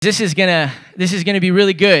This is gonna be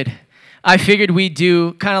really good. I figured we'd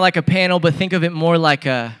do kind of like a panel, but think of it more like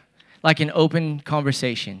an open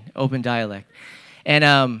conversation, open dialect. And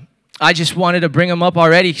I just wanted to bring them up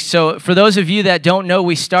already. So for those of you that don't know,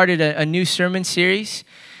 we started a new sermon series,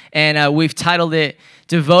 and we've titled it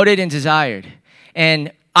 "Devoted and Desired."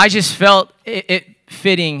 And I just felt it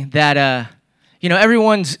fitting that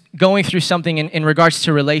everyone's going through something in regards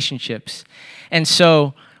to relationships, and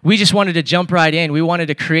so we just wanted to jump right in. We wanted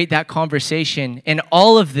to create that conversation. And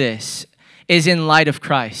all of this is in light of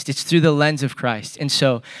Christ. It's through the lens of Christ. And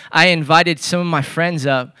so I invited some of my friends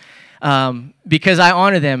up because I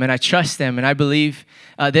honor them and I trust them. And I believe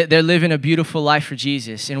that they're living a beautiful life for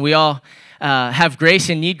Jesus. And we all have grace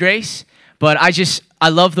and need grace. But I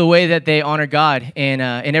love the way that they honor God in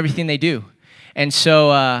everything they do. And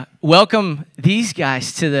so welcome these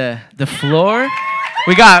guys to the floor.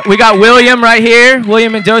 We got William right here,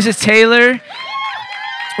 William Mendoza Taylor.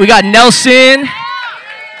 We got Nelson,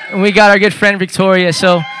 and we got our good friend Victoria.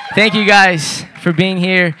 So thank you guys for being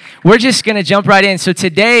here. We're just going to jump right in. So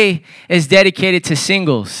today is dedicated to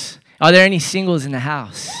singles. Are there any singles in the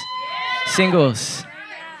house? Singles.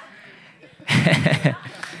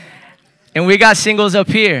 And we got singles up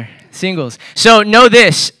here. Singles. So know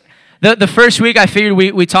this. The first week I figured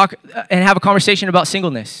we talk and have a conversation about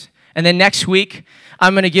singleness. And then next week,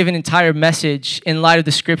 I'm going to give an entire message in light of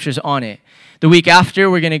the scriptures on it. The week after,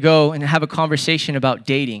 we're going to go and have a conversation about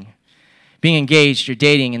dating, being engaged or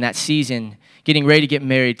dating in that season, getting ready to get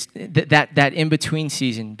married, that in-between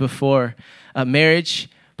season before marriage,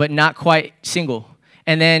 but not quite single.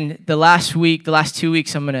 And then the last 2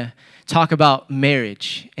 weeks, I'm going to talk about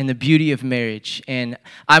marriage and the beauty of marriage. And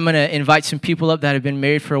I'm going to invite some people up that have been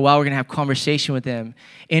married for a while. We're going to have conversation with them,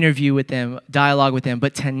 interview with them, dialogue with them.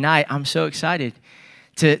 But tonight, I'm so excited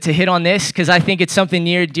to hit on this because I think it's something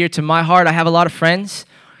near and dear to my heart. I have a lot of friends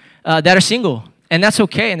that are single, and that's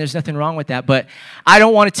okay, and there's nothing wrong with that. But I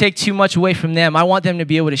don't want to take too much away from them. I want them to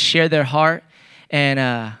be able to share their heart,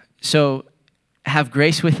 and so have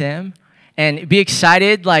grace with them. And be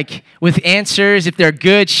excited, like, with answers. If they're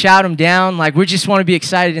good, shout them down. Like, we just want to be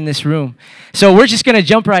excited in this room. So we're just going to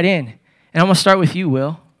jump right in. And I'm going to start with you,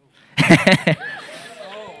 Will.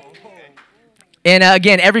 And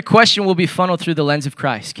again, every question will be funneled through the lens of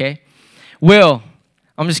Christ, okay? Will,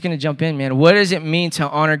 I'm just going to jump in, man. What does it mean to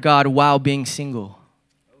honor God while being single?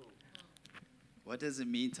 What does it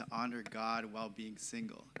mean to honor God while being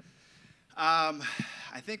single? I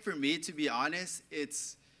think for me, to be honest,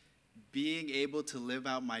 it's being able to live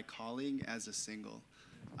out my calling as a single.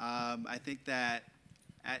 I think that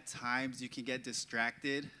at times you can get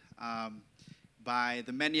distracted by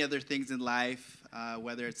the many other things in life,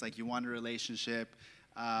 whether it's like you want a relationship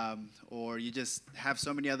or you just have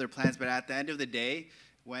so many other plans. But at the end of the day,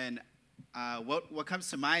 when what comes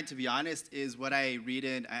to mind, to be honest, is what I read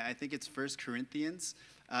in, I think it's 1 Corinthians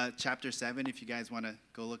chapter 7, if you guys want to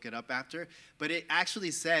go look it up after. But it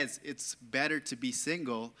actually says it's better to be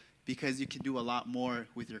single because you can do a lot more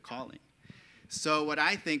with your calling. So what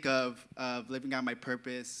I think of living out my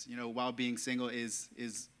purpose, while being single is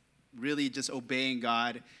really just obeying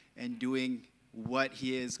God and doing what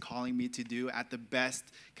He is calling me to do at the best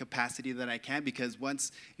capacity that I can. Because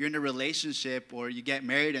once you're in a relationship or you get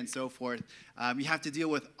married and so forth, you have to deal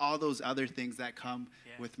with all those other things that come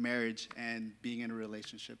with marriage and being in a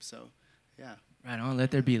relationship. So, yeah. Right on.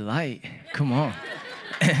 Let there be light. Come on.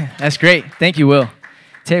 That's great. Thank you, Will.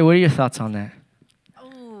 Tay, what are your thoughts on that?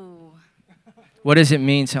 Oh. What does it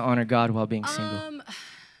mean to honor God while being single?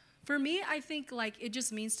 For me, I think it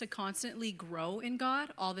just means to constantly grow in God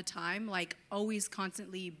all the time, always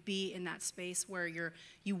constantly be in that space where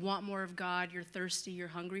you want more of God, you're thirsty, you're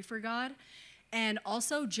hungry for God, and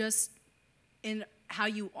also just in how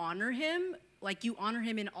you honor Him. You honor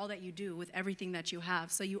Him in all that you do with everything that you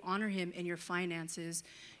have. So you honor Him in your finances.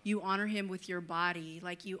 You honor Him with your body.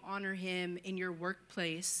 You honor Him in your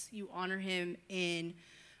workplace. You honor Him in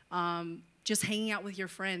just hanging out with your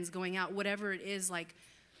friends, going out, whatever it is,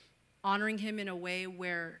 honoring Him in a way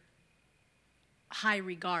where high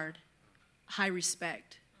regard, high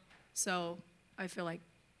respect. So I feel like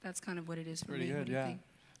that's kind of what it is for Pretty me. good, What do you think?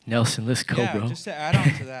 Nelson, let's go, bro. Just to add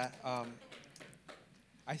on to that,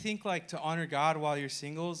 I think to honor God while you're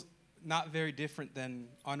singles, not very different than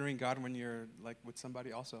honoring God when you're with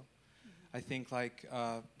somebody also. Mm-hmm. I think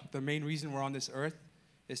the main reason we're on this earth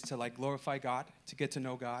is to glorify God, to get to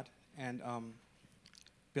know God, and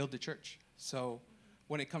build the church. So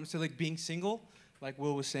when it comes to being single, like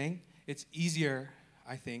Will was saying, it's easier,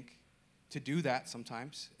 I think, to do that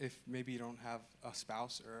sometimes if maybe you don't have a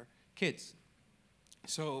spouse or kids.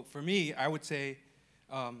 So for me, I would say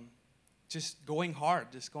just going hard,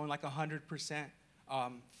 just going like 100%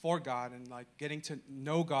 for God, and like getting to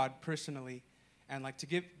know God personally, and like to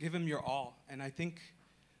give him your all. And I think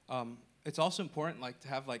it's also important like to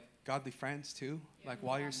have like godly friends too, like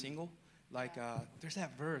while you're single. Like there's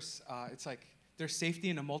that verse, it's like there's safety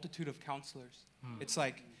in a multitude of counselors. It's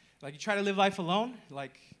like you try to live life alone,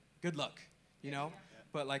 like good luck, you know?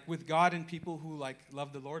 But like with God and people who like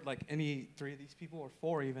love the Lord, like any 3 of these people or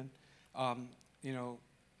 4 even, you know,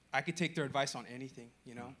 I could take their advice on anything,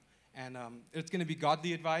 you know? And it's going to be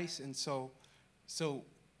godly advice. And so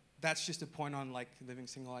that's just a point on like living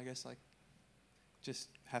single, I guess. Like just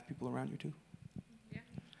have people around you too. Yeah.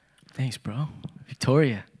 Thanks, bro.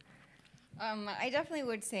 Victoria. I definitely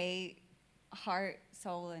would say heart,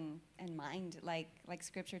 soul, and mind, like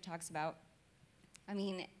Scripture talks about. I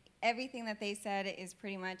mean, everything that they said is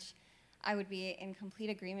pretty much, I would be in complete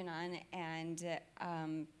agreement on. And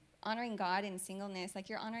honoring God in singleness, like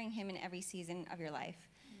you're honoring Him in every season of your life.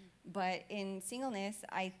 But in singleness,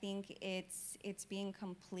 I think it's being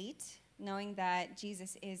complete, knowing that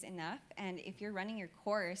Jesus is enough. And if you're running your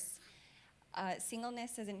course,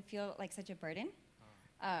 singleness doesn't feel like such a burden.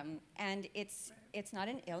 And it's not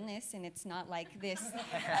an illness, and it's not like this,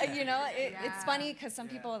 you know, it's funny because some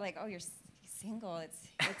people are like, oh, you're single.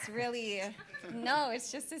 It's really, no,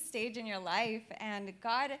 it's just a stage in your life. And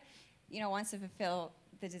God, you know, wants to fulfill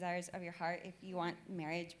the desires of your heart if you want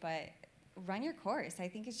marriage, but run your course. I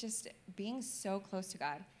think it's just being so close to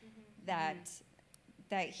God that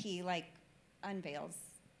He like unveils.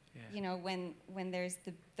 Yeah. You know, when there's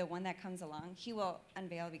the one that comes along, He will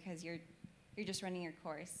unveil because you're just running your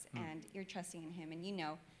course and you're trusting in Him, and you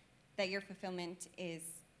know that your fulfillment is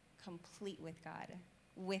complete with God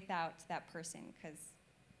without that person, because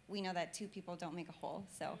we know that 2 people don't make a whole.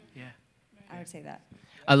 So yeah, I would say that.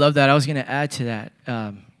 I love that. I was going to add to that.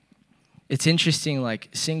 It's interesting, like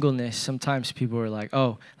singleness, sometimes people are like,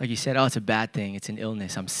 oh, like you said, oh, it's a bad thing. It's an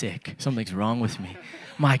illness. I'm sick. Something's wrong with me.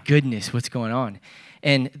 My goodness, what's going on?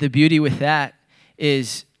 And the beauty with that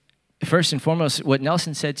is, first and foremost, what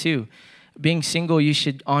Nelson said too, being single, you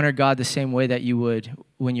should honor God the same way that you would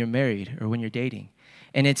when you're married or when you're dating.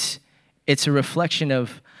 And it's a reflection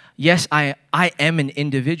of, yes, I am an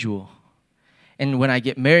individual. And when I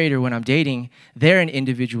get married or when I'm dating, they're an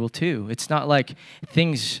individual too. It's not like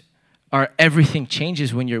everything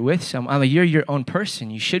changes when you're with someone. I mean, you're your own person.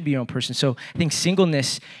 You should be your own person. So I think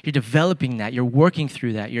singleness, you're developing that. You're working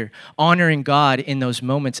through that. You're honoring God in those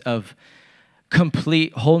moments of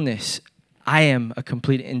complete wholeness. I am a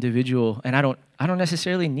complete individual, and I don't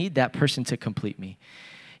necessarily need that person to complete me.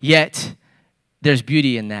 Yet, there's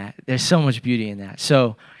beauty in that. There's so much beauty in that.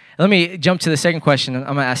 So let me jump to the second question. I'm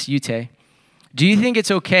going to ask you, Tay. Do you think it's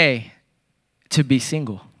okay to be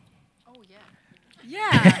single?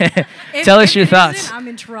 Yeah. Tell us your thoughts. I'm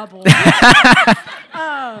in trouble.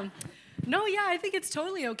 No, yeah, I think it's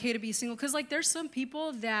totally okay to be single, because like there's some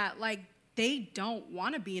people that like they don't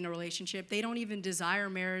want to be in a relationship. They don't even desire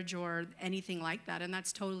marriage or anything like that, and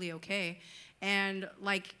that's totally okay. And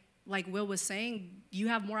like Will was saying, you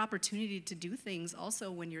have more opportunity to do things also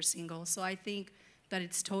when you're single. So I think that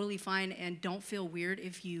it's totally fine, and don't feel weird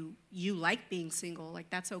if you like being single. Like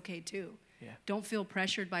that's okay too. Yeah. Don't feel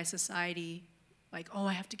pressured by society. Like, oh,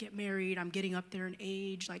 I have to get married. I'm getting up there in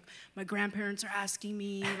age. Like, my grandparents are asking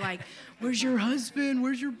me, like, where's your husband?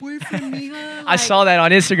 Where's your boyfriend, Mija? Like, I saw that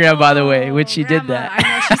on Instagram, by the way, when she did that. I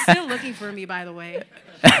know. She's still looking for me, by the way.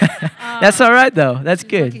 That's all right, though. That's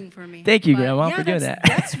good. Looking for me. Thank you, Grandma, for doing that.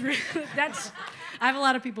 I have a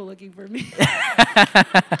lot of people looking for me.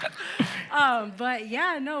 But,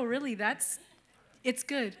 yeah, no, really, it's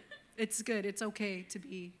good. It's good. It's okay to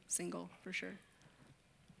be single, for sure.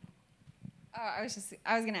 I was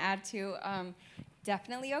going to add too,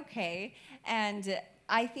 definitely okay. And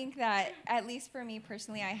I think that, at least for me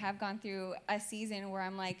personally, I have gone through a season where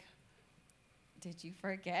I'm like, did you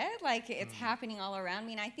forget? Like, it's happening all around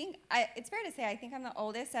me. And I think, it's fair to say, I think I'm the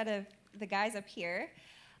oldest out of the guys up here.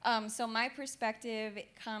 So my perspective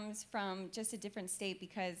comes from just a different state,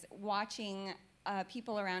 because watching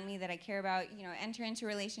people around me that I care about, you know, enter into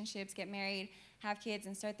relationships, get married, have kids,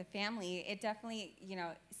 and start the family, it definitely, you know,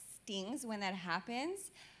 stings when that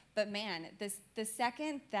happens. But man, the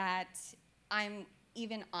second that I'm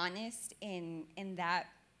even honest in that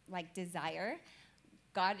like desire,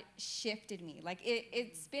 God shifted me. Like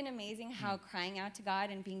it's been amazing how crying out to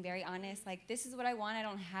God and being very honest, like this is what I want, I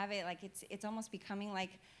don't have it. Like it's almost becoming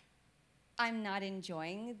like I'm not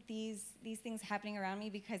enjoying these things happening around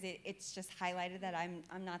me, because it's just highlighted that I'm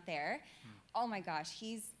not there. Oh my gosh,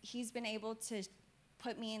 he's been able to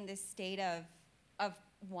put me in this state of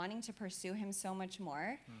wanting to pursue him so much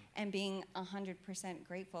more and being 100%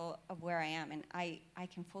 grateful of where I am. And I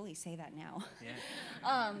can fully say that now.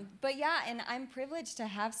 Yeah. But yeah, and I'm privileged to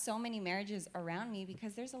have so many marriages around me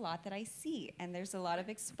because there's a lot that I see and there's a lot of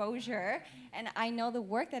exposure. And I know the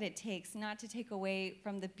work that it takes, not to take away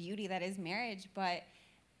from the beauty that is marriage, but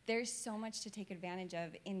there's so much to take advantage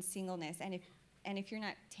of in singleness. And if you're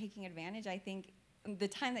not taking advantage, I think the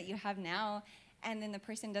time that you have now, and then the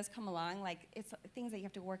person does come along, like, it's things that you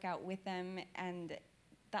have to work out with them, and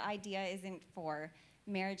the idea isn't for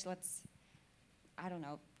marriage, let's, I don't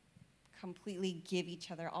know, completely give each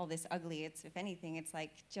other all this ugly. It's, if anything, it's like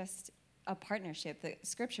just a partnership. The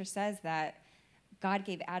scripture says that God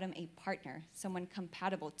gave Adam a partner, someone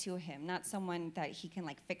compatible to him, not someone that he can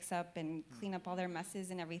like fix up and clean up all their messes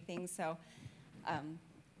and everything. So,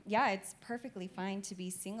 yeah, it's perfectly fine to be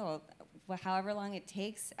single, however long it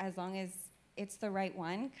takes, as long as it's the right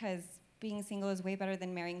one, because being single is way better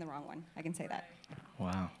than marrying the wrong one. I can say that.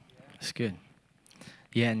 Wow. That's good.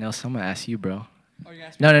 Yeah, Nelson, I'm going to ask you, bro. Oh, you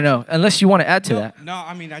asked me? No. Unless you want to add to that. No,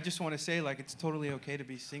 I mean, I just want to say, like, it's totally okay to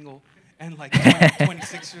be single and, like,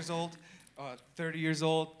 26 years old, 30 years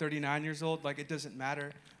old, 39 years old. Like, it doesn't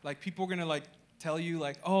matter. Like, people are going to, like, tell you,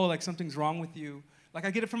 like, oh, like, something's wrong with you. Like,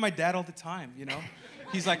 I get it from my dad all the time, you know?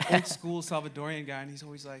 He's, like, old school Salvadorian guy, and he's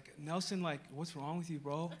always like, Nelson, like, what's wrong with you,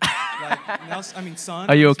 bro? Like, Nelson, I mean, son.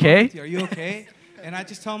 Are you what's wrong okay? with you? Are you okay? And I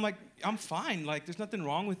just tell him, like, I'm fine. Like, there's nothing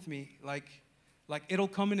wrong with me. Like, it'll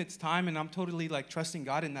come in its time, and I'm totally, like, trusting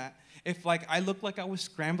God in that. If, like, I look like I was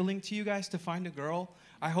scrambling to you guys to find a girl,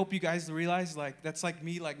 I hope you guys realize, like, that's, like,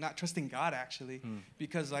 me, like, not trusting God, actually.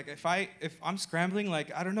 Because, like, if I'm scrambling,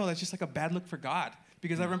 like, I don't know, that's just, like, a bad look for God.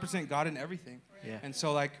 Because I represent God in everything. Yeah. And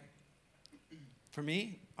so, like, for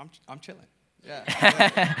me, I'm chilling. Yeah.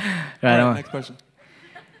 Right All on. Next question.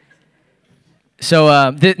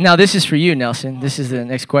 So now this is for you, Nelson. This is the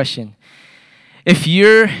next question. If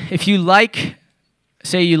you like,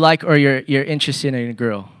 say you like or you're interested in a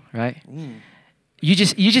girl, right? You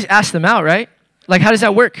just ask them out, right? Like, how does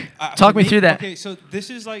that work? Talk me through that. Okay, so this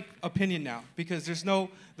is like opinion now because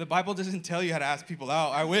the Bible doesn't tell you how to ask people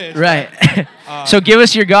out. I wish. Right. So give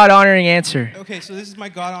us your God-honoring answer. Okay, so this is my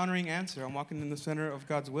God-honoring answer. I'm walking in the center of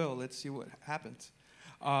God's will. Let's see what happens.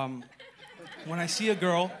 When I see a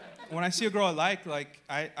girl I like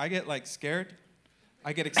I get like scared.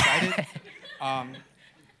 I get excited.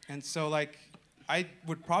 And so like I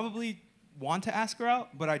would probably want to ask her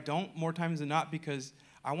out, but I don't more times than not because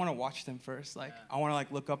I want to watch them first. Like I want to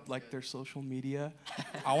like look up like their social media.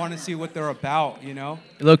 I want to see what they're about, you know?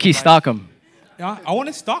 Low-key stalk them. Yeah, I want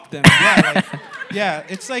to stalk them. Yeah, like, yeah.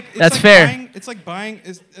 It's That's like fair. I'm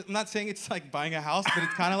not saying it's like buying a house, but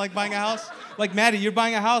it's kind of like buying a house. Like Maddie, you're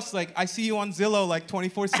buying a house. Like I see you on Zillow like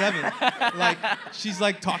 24/7. Like she's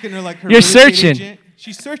like talking to like her. You're real estate searching. agent.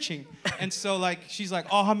 She's searching, and so like she's like,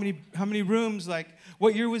 oh, how many rooms? Like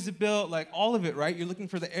what year was it built? Like all of it, right? You're looking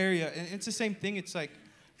for the area, and it's the same thing. It's like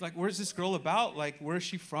where's this girl about? Like where is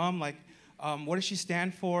she from? Like what does she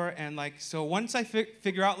stand for? And like so once I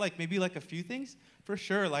figure out like maybe like a few things, for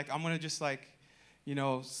sure, like I'm gonna just like, you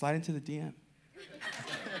know, slide into the DM,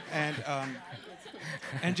 and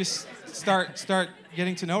just start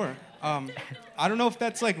getting to know her. I don't know if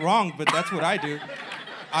that's like wrong, but that's what I do.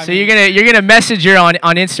 So you're gonna message her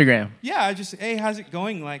on Instagram. Yeah, I just hey, how's it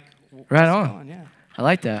going? Like right how's it on. going? Yeah. I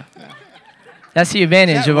like that. Yeah. That's the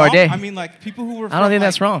advantage Is that of our wrong? day. I mean, like people who were. I don't think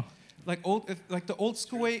that's wrong. Like the old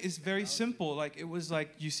school way is very simple. Like it was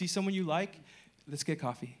like you see someone you like, let's get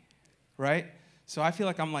coffee, right? So I feel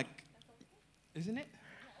like I'm like, isn't it?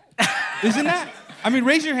 Isn't that? I mean,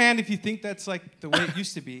 raise your hand if you think that's like the way it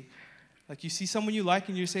used to be. Like you see someone you like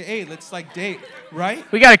and you say, hey, let's like date, right?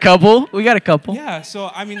 We got a couple. Yeah. So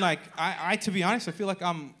I mean, like I to be honest, I feel like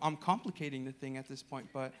I'm complicating the thing at this point,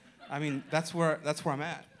 but I mean that's where I'm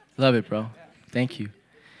at. Love it, bro. Thank you.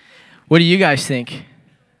 What do you guys think?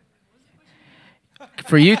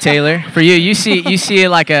 For you, Taylor, you see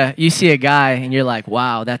a guy and you're like,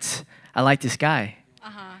 wow, I like this guy.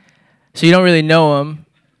 So you don't really know him.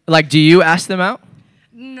 Like, do you ask them out?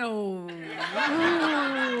 No. No.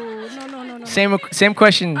 Same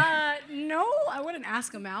question. No, I wouldn't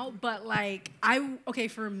ask him out, but like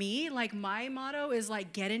for me, like my motto is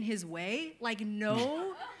like get in his way. Like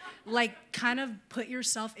no, like kind of put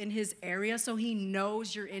yourself in his area so he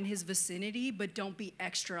knows you're in his vicinity, but don't be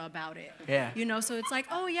extra about it. Yeah. You know, so it's like,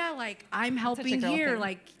 oh yeah, like I'm helping girl here. thing.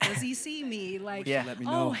 Like, does he see me? Like, Yeah. Let me oh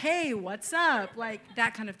know. hey, what's up? Like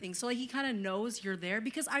that kind of thing. So like he kind of knows you're there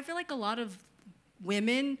because I feel like a lot of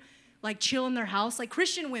women like chill in their house, like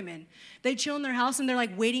Christian women. They chill in their house and they're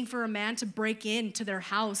like waiting for a man to break into their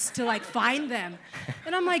house to like find them.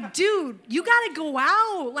 And I'm like, dude, you gotta go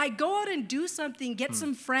out. Like go out and do something. Get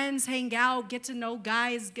some friends, hang out, get to know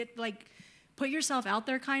guys, get like, put yourself out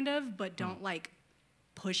there kind of, but don't like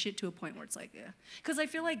push it to a point where it's like, yeah. Because I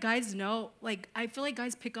feel like guys know, like I feel like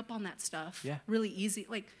guys pick up on that stuff really easy.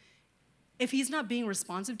 Like if he's not being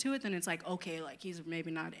responsive to it, then it's like, okay, like he's maybe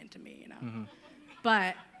not into me, you know?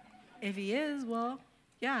 But if he is, well,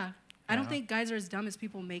 yeah. I don't think guys are as dumb as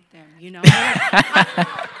people make them, you know? Like,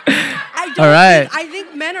 I don't All right. I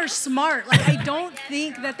think men are smart. Like, I don't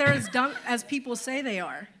think that they're as dumb as people say they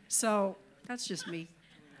are. So that's just me.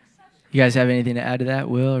 You guys have anything to add to that,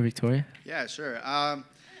 Will or Victoria? Yeah, sure.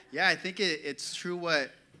 Yeah, I think it's true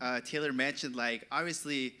what Taylor mentioned. Like,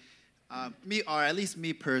 obviously, me, or at least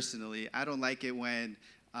me personally, I don't like it when,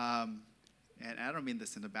 and I don't mean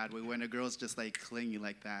this in a bad way, when a girl's just like clingy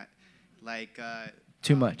like that. Like,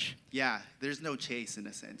 Too much. yeah, there's no chase in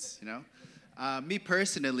a sense, you know? Me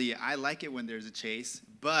personally, I like it when there's a chase,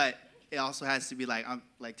 but it also has to be like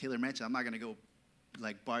Taylor mentioned, I'm not gonna go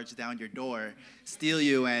like barge down your door, steal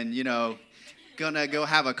you, and you know, gonna go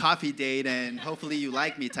have a coffee date and hopefully you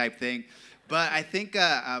like me type thing. But I think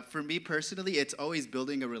for me personally, it's always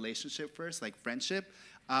building a relationship first, like friendship.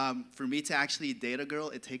 For me to actually date a girl,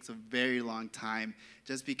 it takes a very long time,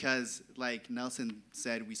 just because, like Nelson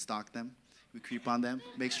said, we stalk them, we creep on them,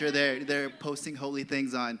 make sure they're posting holy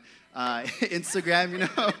things on Instagram,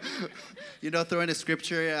 you know, throwing a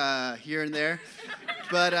scripture here and there.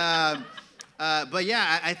 But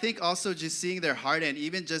yeah, I think also just seeing their heart and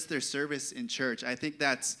even just their service in church, I think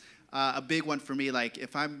that's a big one for me. Like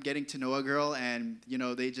if I'm getting to know a girl and, you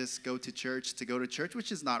know, they just go to church,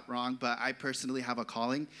 which is not wrong, but I personally have a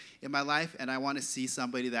calling in my life and I want to see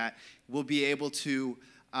somebody that will be able to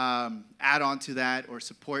add on to that or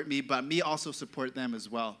support me, but me also support them as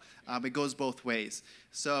well. It goes both ways.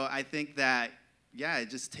 So I think that, yeah, it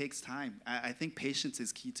just takes time. I think patience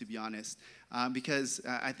is key, to be honest, because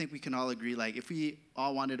I think we can all agree, like, if we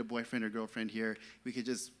all wanted a boyfriend or girlfriend here, we could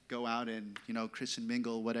just go out and, you know, Christian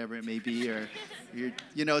mingle, whatever it may be, or,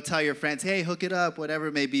 you know, tell your friends, hey, hook it up, whatever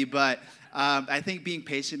it may be. But I think being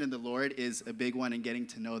patient in the Lord is a big one in getting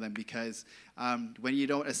to know them, because when you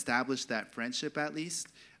don't establish that friendship, at least,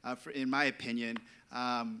 in my opinion,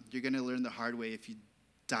 you're going to learn the hard way if you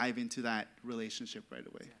dive into that relationship right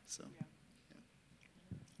away. So.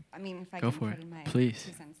 I mean, if I Go can for put it. in my Please.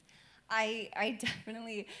 2 cents. I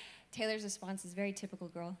definitely, Taylor's response is very typical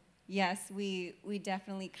girl. Yes, we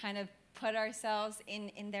definitely kind of put ourselves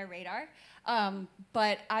in their radar.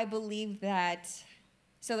 But I believe that,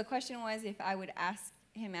 so the question was if I would ask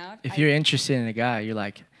him out. If you're interested in a guy, you're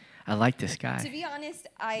like, I like this To guy. be honest,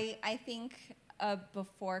 I think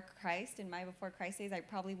before Christ, in my before Christ days, I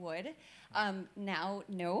probably would. Now,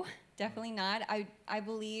 no, definitely not. I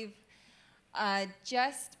believe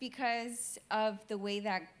just because of the way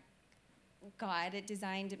that God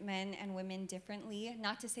designed men and women differently,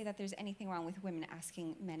 not to say that there's anything wrong with women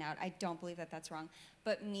asking men out. I don't believe that that's wrong.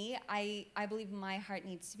 But me, I believe my heart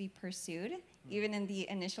needs to be pursued, even in the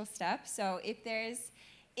initial step. So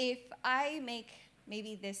if I make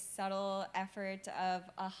maybe this subtle effort of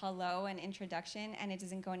a hello and introduction and it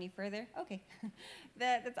doesn't go any further, okay.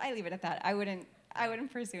 I leave it at that. I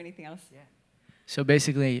wouldn't pursue anything else. Yeah. So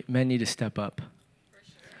basically, men need to step up.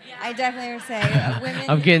 I definitely would say women.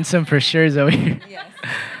 I'm getting some for sure's over here. Yes.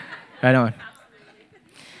 Right on.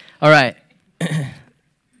 All right.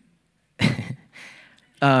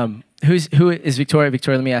 Who is Victoria?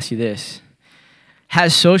 Victoria, let me ask you this.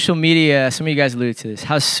 Has social media, some of you guys alluded to this,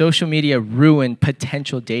 has social media ruined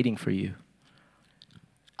potential dating for you?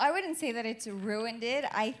 I wouldn't say that it's ruined it.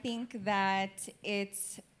 I think that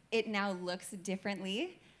it now looks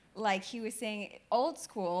differently. Like he was saying, old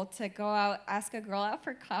school to go out, ask a girl out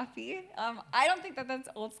for coffee. I don't think that that's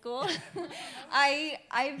old school. I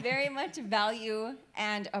very much value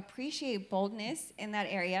and appreciate boldness in that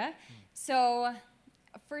area. So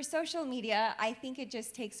for social media, I think it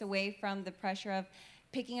just takes away from the pressure of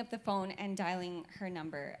picking up the phone and dialing her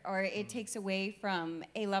number, or it takes away from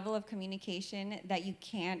a level of communication that you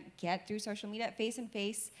can't get through social media.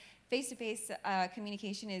 Face-to-face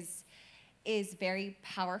communication is very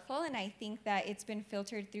powerful, and I think that it's been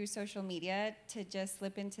filtered through social media to just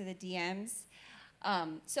slip into the DMs.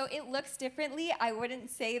 So it looks differently. I wouldn't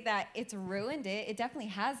say that it's ruined it. It definitely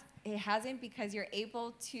has. It hasn't, because you're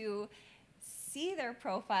able to see their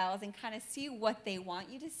profiles and kind of see what they want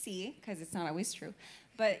you to see, because it's not always true.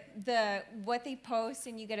 But what they post,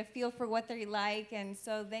 and you get a feel for what they like, and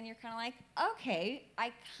so then you're kind of like, okay,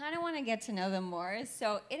 I kind of want to get to know them more.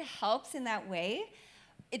 So it helps in that way.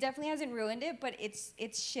 it definitely hasn't ruined it, but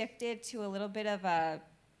it's shifted to a little bit of a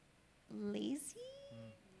lazy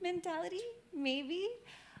mentality, maybe.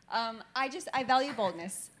 I value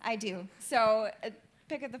boldness. I do. So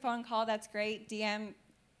pick up the phone, call. That's great. DM,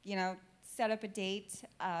 set up a date.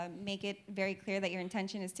 Make it very clear that your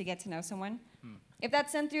intention is to get to know someone. If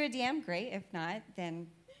that's sent through a DM, great. If not, then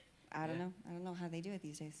I don't know. I don't know how they do it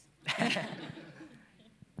these days.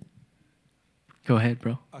 Go ahead,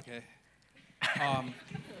 bro. Okay.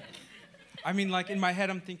 I mean, like, in my head,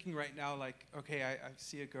 I'm thinking right now, like, okay, I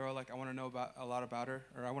see a girl, like, I want to know a lot about her,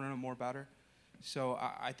 or I want to know more about her. So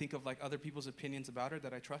I think of, like, other people's opinions about her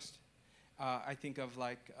that I trust. I think of,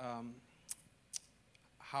 like,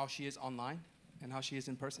 how she is online and how she is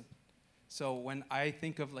in person. So when I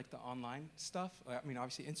think of, like, the online stuff, I mean,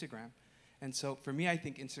 obviously Instagram. And so for me, I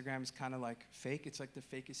think Instagram is kind of like fake. It's like the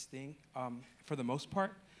fakest thing for the most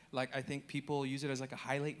part. Like, I think people use it as, like, a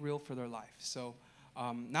highlight reel for their life. So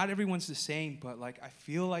not everyone's the same, but, like, I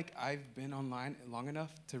feel like I've been online long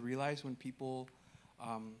enough to realize when people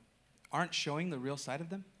aren't showing the real side of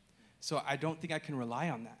them. So I don't think I can rely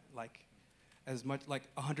on that, like, as much, like,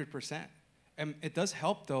 100%. And it does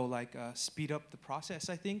help, though, like, speed up the process,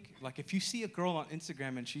 I think. Like, if you see a girl on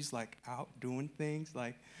Instagram and she's, like, out doing things,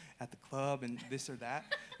 like, at the club and this or that,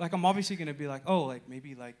 like, I'm obviously going to be like, oh, like,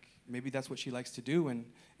 maybe that's what she likes to do. And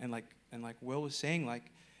like Will was saying,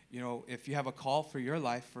 like, if you have a call for your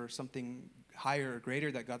life for something higher or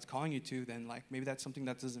greater that God's calling you to, then, like, maybe that's something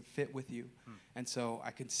that doesn't fit with you. And so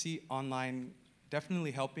I could see online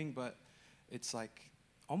definitely helping, but it's, like,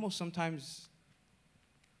 almost sometimes,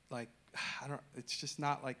 like, it's just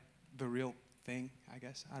not, like, the real thing, I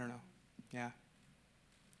guess. I don't know. Yeah.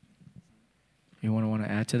 You want to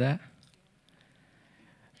add to that?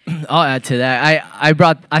 I'll add to that.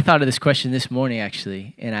 I thought of this question this morning,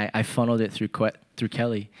 actually, and I funneled it through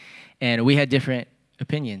Kelly, and we had different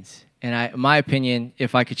opinions. And my opinion,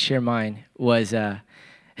 if I could share mine, was I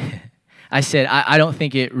said I don't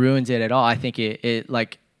think it ruins it at all. I think it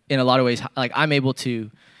like, in a lot of ways, like, I'm able to.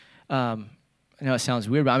 I know it sounds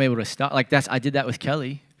weird, but I'm able to stop. Like, I did that with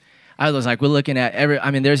Kelly. I was like, we're looking at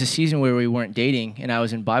there's a season where we weren't dating, and I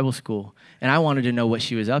was in Bible school, and I wanted to know what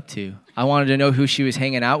she was up to. I wanted to know who she was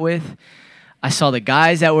hanging out with. I saw the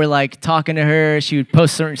guys that were, like, talking to her. She would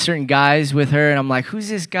post certain guys with her, and I'm like, who's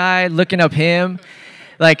this guy? Looking up him.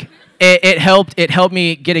 Like, it helped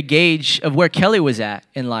me get a gauge of where Kelly was at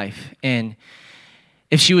in life, and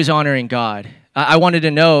if she was honoring God. I wanted to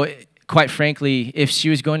know, quite frankly, if she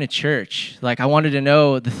was going to church. Like, I wanted to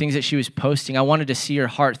know the things that she was posting. I wanted to see her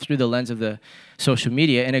heart through the lens of the social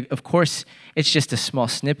media. And of course, it's just a small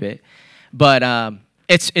snippet. But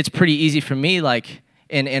it's pretty easy for me, like,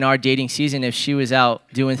 in our dating season, if she was out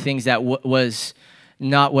doing things that was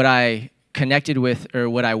not what I connected with or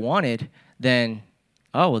what I wanted, then,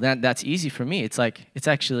 oh, well, that's easy for me. It's like, it's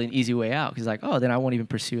actually an easy way out. Because, like, oh, then I won't even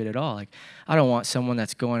pursue it at all. Like, I don't want someone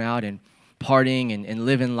that's going out and partying and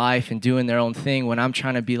living life and doing their own thing when I'm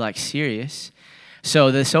trying to be, like, serious.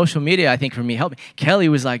 So the social media, I think, for me, helped me. Kelly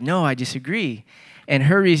was like, no, I disagree. And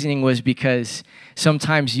her reasoning was because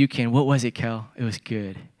sometimes you can, what was it, Kel? It was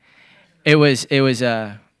good. It was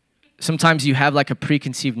sometimes you have, like, a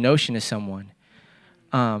preconceived notion of someone.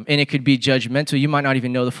 And it could be judgmental. You might not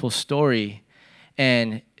even know the full story.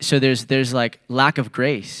 And so there's like lack of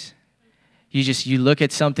grace. You look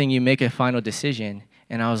at something, you make a final decision.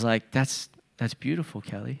 And I was like, that's beautiful,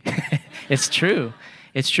 Kelly. It's true.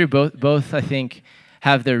 It's true. Both, I think,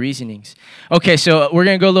 have their reasonings. Okay, so we're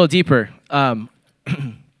going to go a little deeper.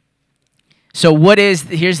 So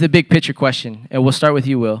here's the big picture question, and we'll start with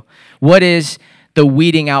you, Will. What is the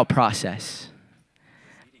weeding out process?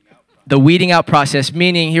 The weeding out process,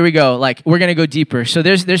 meaning, here we go, like, we're going to go deeper. So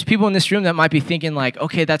there's people in this room that might be thinking, like,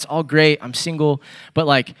 okay, that's all great, I'm single, but,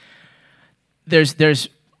 like, there's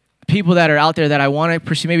people that are out there that I want to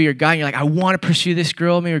pursue. Maybe you're a guy and you're like, I want to pursue this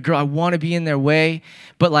girl. Maybe a girl, I want to be in their way.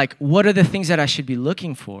 But, like, what are the things that I should be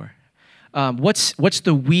looking for? What's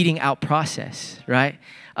the weeding out process, right?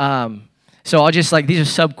 So I'll just, like, these are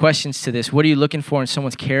sub questions to this. What are you looking for in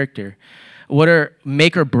someone's character? What are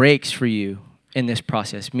make or breaks for you in this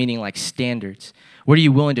process? Meaning, like, standards. What are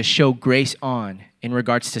you willing to show grace on in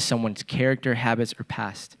regards to someone's character, habits, or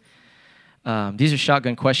past? These are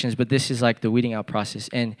shotgun questions, but this is, like, the weeding out process.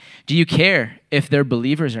 And do you care if they're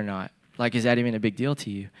believers or not? Like, is that even a big deal to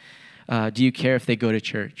you? Do you care if they go to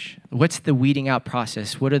church? What's the weeding out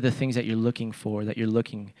process? What are the things that you're looking for, that you're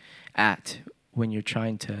looking at when you're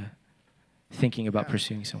thinking about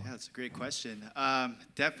pursuing someone? Yeah, that's a great question.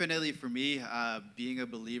 Definitely for me, being a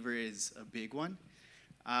believer is a big one.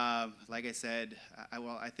 Like I said,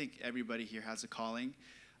 I think everybody here has a calling.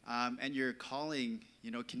 And your calling,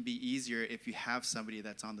 can be easier if you have somebody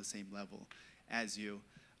that's on the same level as you.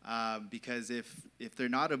 Because if they're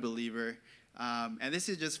not a believer, and this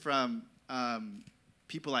is just from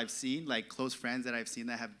people I've seen, like close friends that I've seen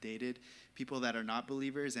that have dated people that are not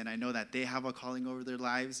believers, and I know that they have a calling over their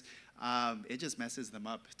lives, it just messes them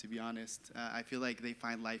up, to be honest. I feel like they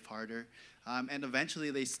find life harder. And eventually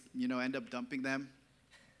they, end up dumping them.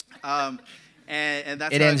 And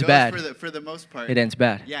that's It how ends it goes bad. for the most part. It ends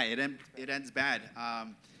bad. Yeah, it ends bad.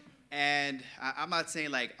 And I'm not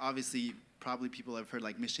saying, like, obviously, probably people have heard,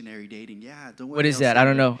 like, missionary dating. Yeah, don't worry. What is they'll that? I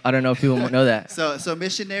don't send know. I don't know if people know that. So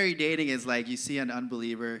missionary dating is like you see an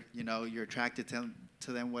unbeliever, you're attracted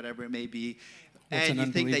to them, whatever it may be, What's and an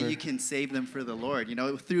you think that unbeliever? you can save them for the Lord,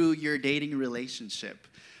 through your dating relationship.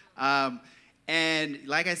 And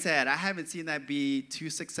like I said, I haven't seen that be too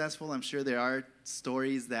successful. I'm sure there are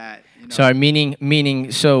stories that, Sorry,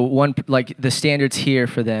 meaning. So one like the standards here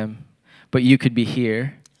for them, but you could be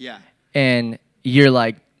here, Yeah. and you're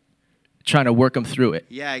like trying to work them through it.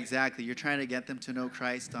 Yeah, exactly. You're trying to get them to know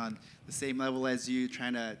Christ on the same level as you,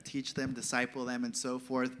 trying to teach them, disciple them, and so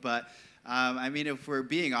forth. But, if we're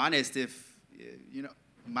being honest, if,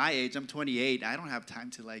 my age, I'm 28, I don't have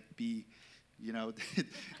time to, like, be,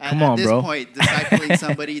 Come on, at this bro. point, discipling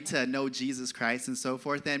somebody to know Jesus Christ and so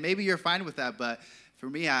forth. And maybe you're fine with that, but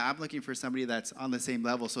for me, I'm looking for somebody that's on the same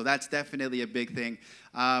level. So that's definitely a big thing.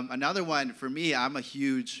 Another one, for me, I'm a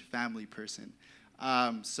huge family person.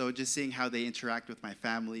 So just seeing how they interact with my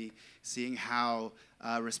family, seeing how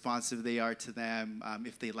responsive they are to them,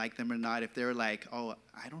 if they like them or not. If they're like, oh,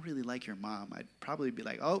 I don't really like your mom, I'd probably be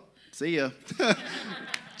like, oh, see ya.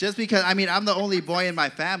 Just because, I'm the only boy in my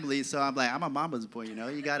family, so I'm like, I'm a mama's boy,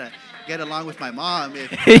 You got to get along with my mom if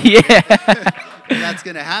that's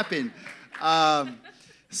going to happen.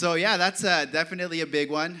 So, yeah, that's definitely a big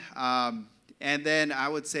one. And then I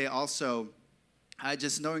would say also,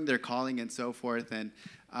 just knowing their calling and so forth, and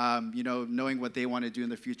knowing what they want to do in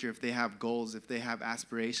the future, if they have goals, if they have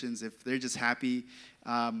aspirations, if they're just happy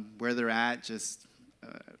where they're at, just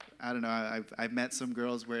I don't know. I've met some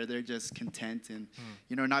girls where they're just content and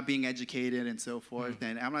not being educated and so forth.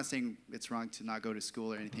 And I'm not saying it's wrong to not go to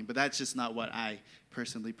school or anything, but that's just not what I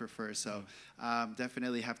personally prefer. So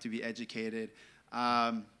definitely have to be educated.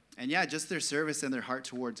 And yeah, just their service and their heart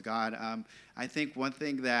towards God. I think one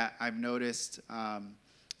thing that I've noticed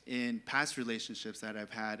in past relationships that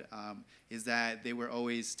I've had is that they were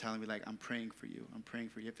always telling me, like, I'm praying for you. I'm praying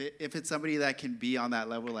for you. If it's somebody that can be on that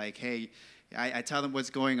level, like, hey, I tell them what's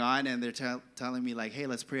going on, and they're telling me, like, hey,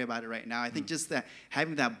 let's pray about it right now. I think just that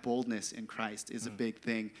having that boldness in Christ is a big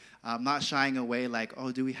thing. Not shying away, like,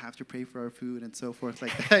 oh, do we have to pray for our food and so forth,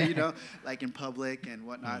 like that, like in public and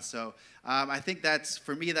whatnot. So I think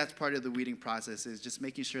for me, that's part of the weeding process, is just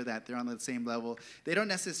making sure that they're on the same level. They don't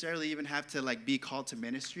necessarily even have to, like, be called to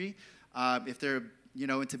ministry. If they're,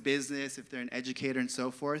 into business, if they're an educator and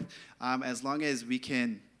so forth, as long as we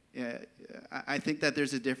can. I think that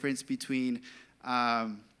there's a difference between,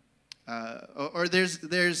 or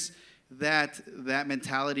there's that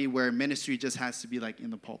mentality where ministry just has to be like in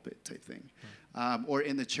the pulpit type thing, or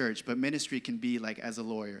in the church. But ministry can be like as a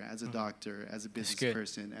lawyer, as a doctor, as a business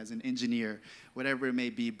person, as an engineer, whatever it may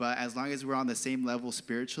be. But as long as we're on the same level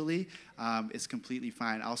spiritually, it's completely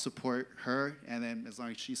fine. I'll support her, and then as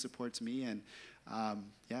long as she supports me, and I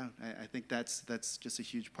think that's just a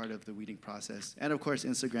huge part of the weeding process. And, of course,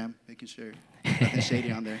 Instagram, making sure nothing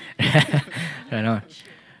shady on there. Right on.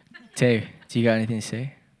 Tay, do you got anything to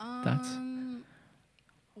say? Thoughts?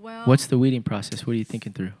 Well, What's the weeding process? What are you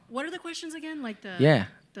thinking through? what are the questions again? Like Yeah.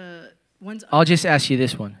 the ones. I'll just ask you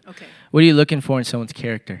this one. Okay. What are you looking for in someone's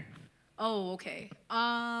character? Oh, okay.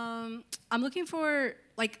 I'm looking for,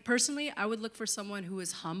 like, personally, I would look for someone who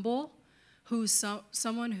is humble, who's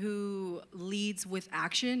someone who leads with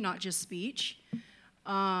action, not just speech.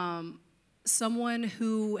 Someone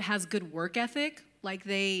who has good work ethic, like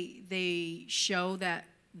they show that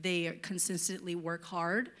they consistently work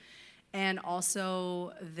hard, and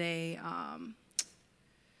also they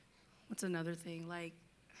what's another thing, like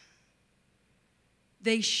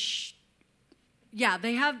they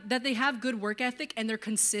have good work ethic, and they're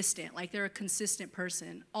consistent, like they're a consistent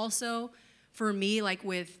person. Also, for me, like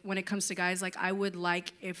when it comes to guys, like I would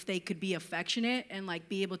like if they could be affectionate and like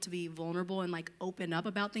be able to be vulnerable and like open up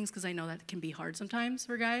about things, because I know that can be hard sometimes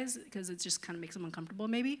for guys, because it just kind of makes them uncomfortable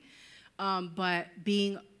maybe. But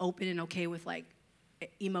being open and okay with like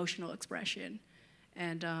emotional expression,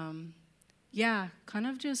 and kind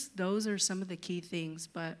of just those are some of the key things.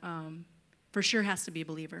 But for sure has to be a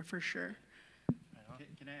believer, for sure.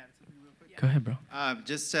 Can I add something real quick? Go ahead, bro. I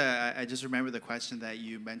just remember the question that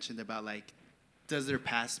you mentioned about, like, does their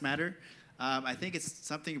past matter? I think it's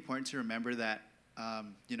something important to remember that,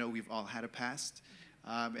 we've all had a past,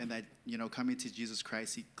 and that, coming to Jesus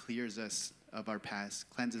Christ, he clears us of our past,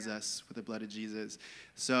 cleanses us with the blood of Jesus.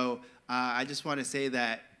 So I just want to say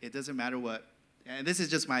that it doesn't matter what, and this is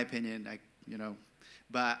just my opinion,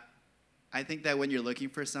 but I think that when you're looking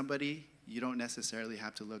for somebody, you don't necessarily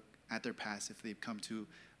have to look at their past if they've come to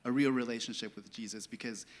a real relationship with Jesus,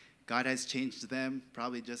 because God has changed them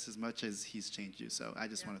probably just as much as he's changed you. So I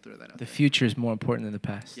just want to throw that out The there. future is more important than the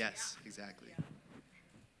past. Yes, exactly.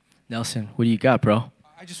 Nelson, what do you got, bro?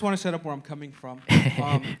 I just want to set up where I'm coming from.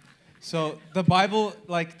 So the Bible,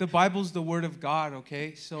 the Bible's the Word of God,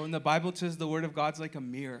 okay? So in the Bible it says the Word of God's like a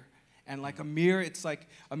mirror. And like a mirror, it's like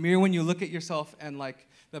a mirror when you look at yourself, and like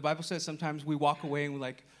the Bible says sometimes we walk away and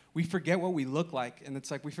we forget what we look like. And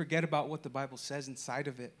it's like we forget about what the Bible says inside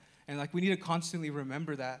of it. And like we need to constantly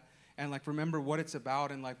remember that, and like remember what it's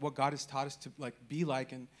about, and like what God has taught us to like be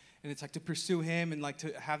like, and it's like to pursue him, and like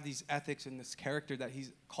to have these ethics and this character that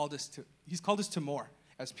he's called us to more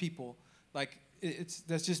as people. Like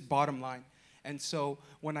that's just bottom line. And so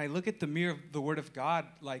when I look at the mirror of the Word of God,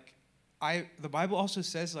 the Bible also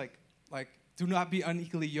says like do not be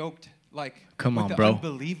unequally yoked with the bro.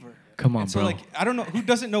 unbeliever. Come on, and so bro. I don't know who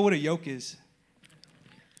doesn't know what a yoke is.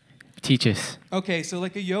 Teach us. Okay, so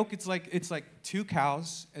like a yoke, it's like two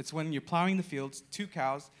cows. It's when you're plowing the fields, two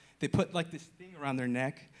cows. They put like this thing around their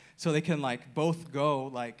neck so they can like both go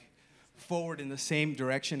like forward in the same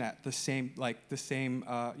direction at the same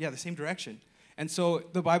direction. And so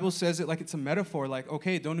the Bible says it like it's a metaphor, like,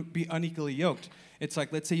 okay, don't be unequally yoked. It's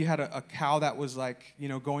like, let's say you had a cow that was like,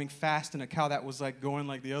 going fast, and a cow that was like going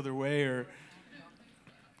like the other way, or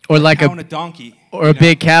like cow and a donkey. Or a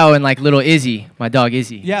big cow and like little Izzy, my dog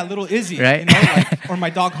Izzy. Yeah, little Izzy. Right? Or my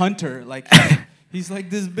dog Hunter. Like he's like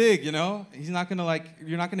this big, He's not gonna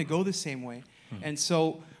you're not gonna go the same way. And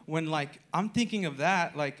so when I'm thinking of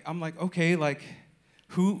that, I'm like, okay,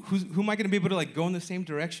 who am I gonna be able to go in the same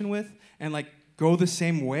direction with, and go the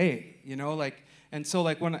same way, And so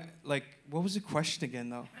when what was the question again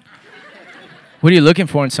though? What are you looking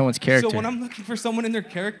for in someone's character? So when I'm looking for someone in their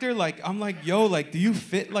character, I'm like, yo, do you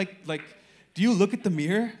fit, do you look at the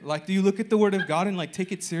mirror? Do you look at the Word of God and,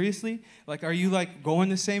 take it seriously? Are you, going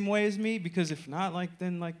the same way as me? Because if not,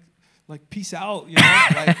 then, peace out,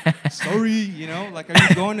 sorry, are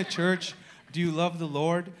you going to church? Do you love the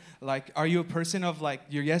Lord? Are you a person of,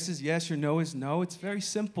 your yes is yes, your no is no? It's very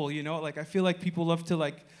simple, I feel like people love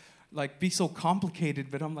to, be so complicated,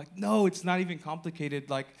 but I'm like, no, it's not even complicated.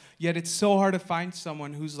 Yet it's so hard to find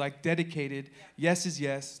someone who's dedicated. Yes is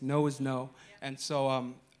yes, no is no. And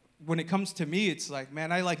so when it comes to me, it's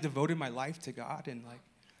man, I devoted my life to God, and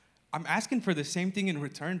I'm asking for the same thing in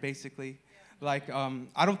return, basically.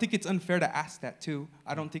 I don't think it's unfair to ask that too.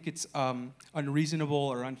 I don't think it's unreasonable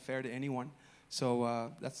or unfair to anyone.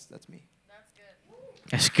 So that's me.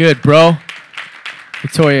 That's good, bro.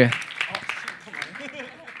 Victoria.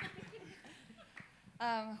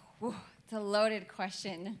 It's a loaded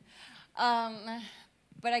question.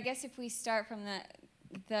 But I guess if we start from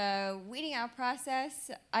the weeding out process,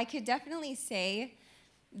 I could definitely say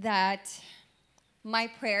that my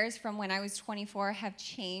prayers from when I was 24 have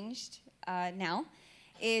changed now.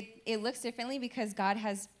 It looks differently because God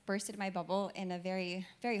has bursted my bubble in a very,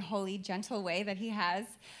 very holy, gentle way that he has.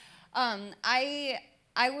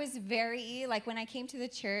 I was very, when I came to the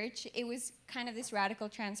church, it was kind of this radical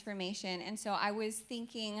transformation. And so I was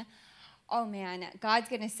thinking, oh man, God's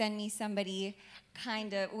going to send me somebody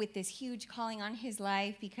kind of with this huge calling on his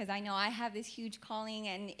life, because I know I have this huge calling.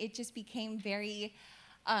 And it just became very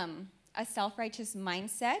a self-righteous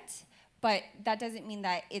mindset. But that doesn't mean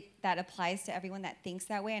that that applies to everyone that thinks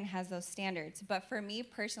that way and has those standards. But for me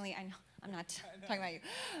personally, I know I'm not talking about you,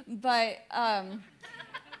 but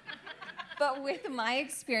with my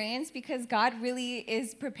experience, because God really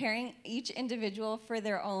is preparing each individual for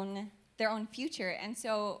their own future. And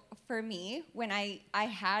so for me, when I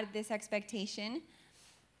had this expectation,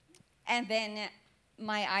 and then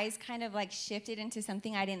my eyes kind of shifted into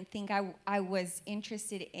something I didn't think I was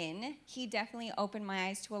interested in, he definitely opened my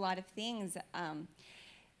eyes to a lot of things.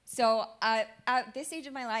 So at this stage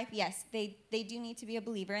of my life, yes, they do need to be a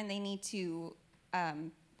believer, and they need to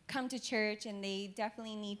come to church, and they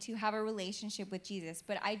definitely need to have a relationship with Jesus.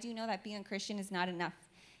 But I do know that being a Christian is not enough.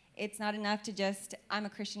 It's not enough to just, I'm a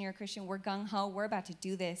Christian, you're a Christian, we're gung-ho, we're about to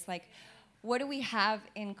do this. What do we have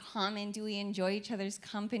in common? Do we enjoy each other's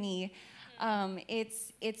company?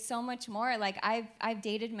 It's so much more. I've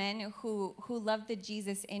dated men who loved the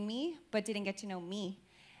Jesus in me, but didn't get to know me.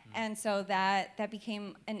 And so that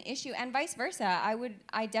became an issue, and vice versa.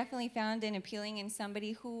 I definitely found an appealing in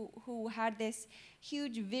somebody who had this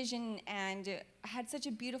huge vision and had such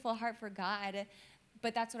a beautiful heart for God.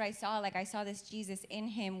 But that's what I saw. Like, I saw this Jesus in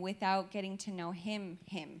him without getting to know him.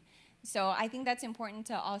 So I think that's important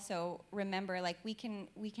to also remember. Like, we can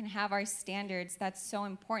have our standards. That's so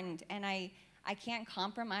important. And I can't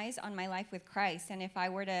compromise on my life with Christ. And if I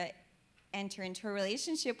were to enter into a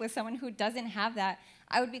relationship with someone who doesn't have that,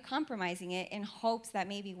 I would be compromising it in hopes that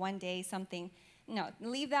maybe one day something. No,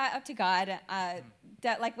 leave that up to God.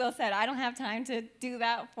 That, like Will said, I don't have time to do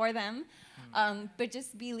that for them. But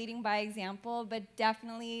just be leading by example. But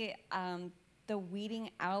definitely the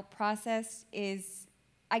weeding out process is,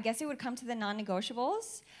 I guess it would come to the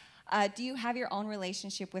non-negotiables. Do you have your own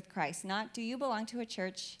relationship with Christ? Not do you belong to a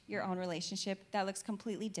church, your own relationship. That looks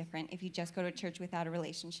completely different if you just go to a church without a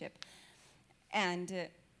relationship. And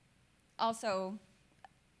also,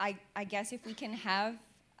 I guess if we can have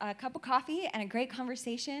a cup of coffee and a great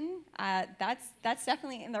conversation, that's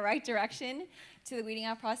definitely in the right direction to the weeding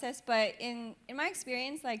out process. But in my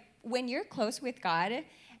experience, like, when you're close with God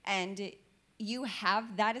and you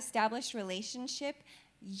have that established relationship,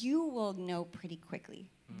 you will know pretty quickly,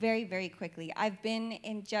 very, very quickly. I've been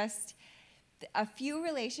in just a few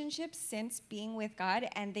relationships since being with God,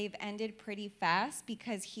 and they've ended pretty fast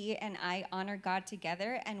because he and I honor God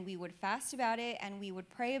together, and we would fast about it, and we would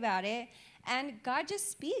pray about it, and God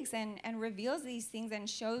just speaks and reveals these things and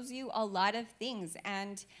shows you a lot of things.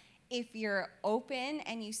 And if you're open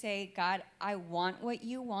and you say, God, I want what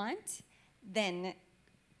you want, then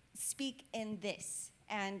speak in this.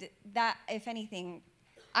 And that, if anything,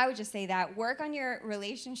 I would just say that work on your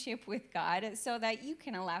relationship with God so that you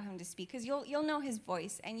can allow him to speak, because you'll know his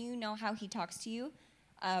voice and you know how he talks to you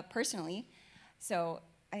personally. So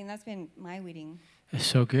I think that's been my weeding. That's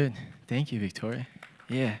so good. Thank you, Victoria.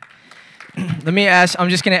 Yeah. Let me ask, I'm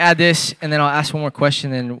just going to add this, and then I'll ask one more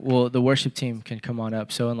question, and the worship team can come on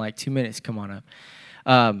up. So in like 2 minutes, come on up.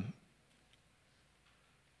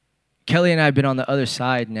 Kelly and I have been on the other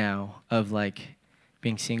side now of like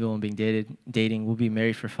being single and being dating. We'll be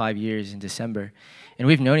married for 5 years in December. And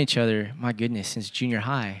we've known each other, my goodness, since junior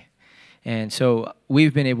high. And so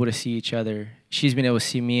we've been able to see each other. She's been able to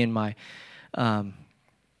see me in my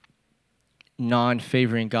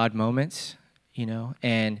non-favoring God moments, you know.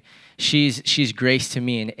 And she's grace to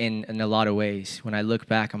me in a lot of ways. When I look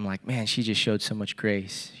back, I'm like, man, she just showed so much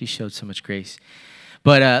grace. She showed so much grace.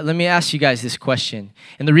 But let me ask you guys this question.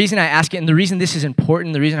 And the reason I ask it, and the reason this is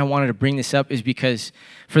important, the reason I wanted to bring this up is because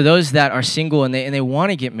for those that are single and they want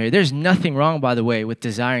to get married, there's nothing wrong, by the way, with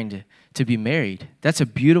desiring to be married. That's a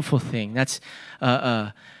beautiful thing. That's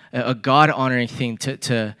a God-honoring thing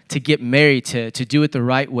to get married, to do it the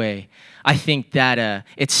right way. I think that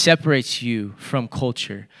it separates you from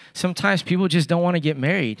culture. Sometimes people just don't want to get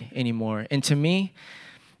married anymore. And to me,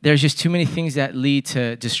 there's just too many things that lead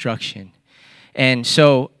to destruction. And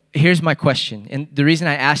so here's my question. And the reason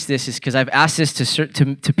I ask this is because I've asked this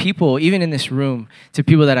to people, even in this room, to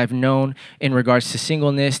people that I've known in regards to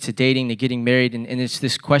singleness, to dating, to getting married. And it's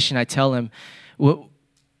this question I tell them,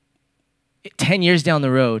 10 years down the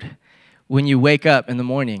road, when you wake up in the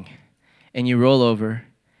morning and you roll over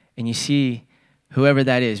and you see whoever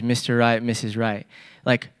that is, Mr. Right, Mrs. Right,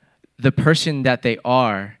 like the person that they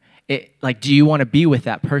are, do you want to be with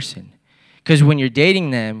that person? Because when you're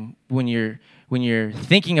dating them, when you're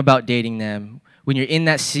thinking about dating them, when you're in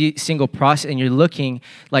that single process and you're looking,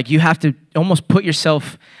 like you have to almost put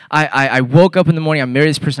yourself, I woke up in the morning, I married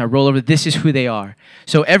this person, I roll over, this is who they are.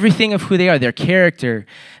 So everything of who they are, their character,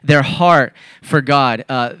 their heart for God,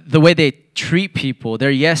 the way they treat people,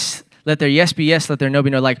 their yes, let their yes be yes, let their no be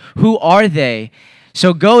no, like who are they?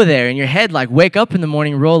 So go there in your head, like wake up in the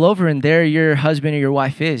morning, roll over, and there your husband or your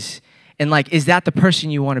wife is. And like, is that the person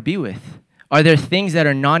you want to be with? Are there things that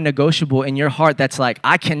are non-negotiable in your heart that's like,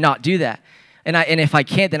 I cannot do that? And if I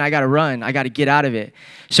can't, then I got to run. I got to get out of it.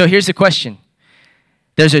 So here's the question.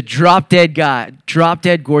 There's a drop-dead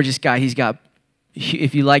gorgeous guy. He's got,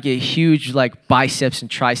 if you like it, huge like biceps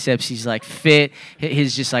and triceps. He's like fit.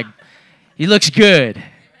 He's just like, he looks good.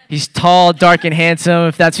 He's tall, dark, and handsome,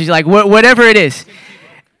 if that's what you like. Whatever it is.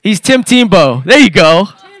 He's Tim Tebow. There you go.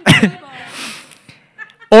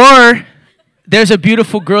 Or there's a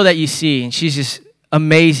beautiful girl that you see, and she's just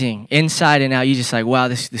amazing inside and out. You're just like, wow,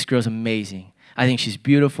 this girl's amazing. I think she's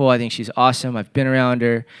beautiful. I think she's awesome. I've been around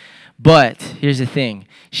her. But here's the thing.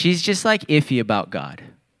 She's just like iffy about God.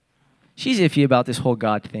 She's iffy about this whole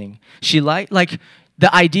God thing. She like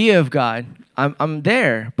the idea of God, I'm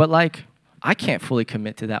there, but like I can't fully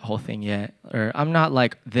commit to that whole thing yet, or I'm not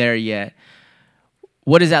like there yet.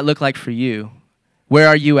 What does that look like for you? where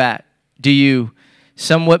are you at? Do you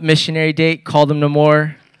somewhat missionary date, call them no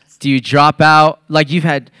more? Do you drop out? Like you've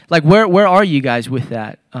had, like where are you guys with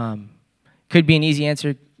that? Could be an easy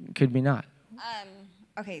answer, could be not.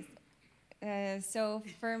 Okay, so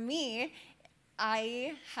for me,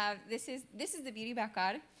 I have this is the beauty about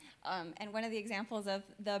God, and one of the examples of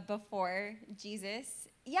the before Jesus.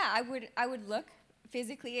 Yeah, I would look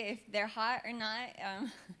physically if they're hot or not.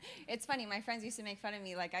 It's funny. My friends used to make fun of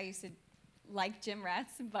me, like I used to like gym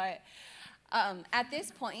rats, but at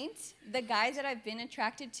this point, the guys that I've been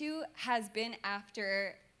attracted to has been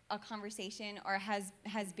after a conversation or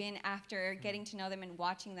has been after getting to know them and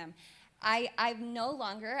watching them. I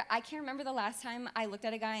can't remember the last time I looked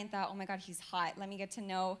at a guy and thought, oh my God, he's hot. Let me get to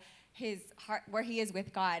know his heart, where he is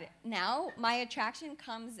with God. Now, my attraction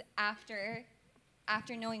comes after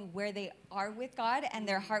knowing where they are with God and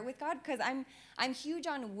their heart with God, because I'm huge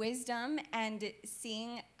on wisdom and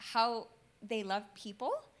seeing how they love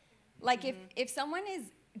people. Like if someone is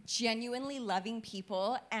genuinely loving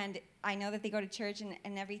people and I know that they go to church and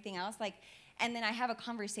everything else, like, and then I have a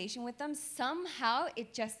conversation with them, somehow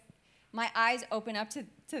it just, my eyes open up to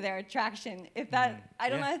their attraction. If that, I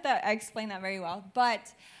don't know if that I explained that very well, but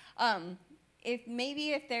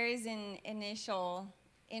if there is an initial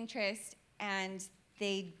interest and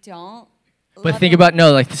they don't. But think about,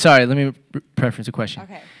 no, like, sorry, let me preference a question.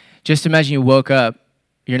 Okay. Just imagine you woke up,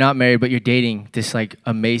 you're not married, but you're dating this like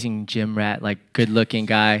amazing gym rat, like good looking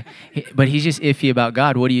guy, but he's just iffy about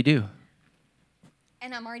God. What do you do?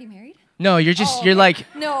 And I'm already married? No, you're just, you're like,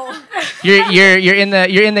 No. you're in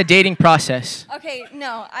the dating process. Okay,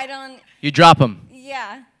 no, I don't. You drop him.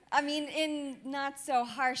 Yeah. I mean, in not so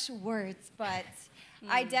harsh words, but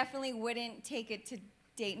I definitely wouldn't take it to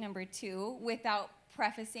date number 2 without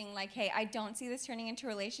prefacing like, hey, I don't see this turning into a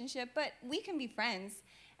relationship, but we can be friends.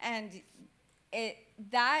 And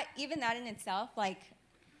even that in itself, like,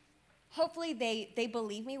 hopefully they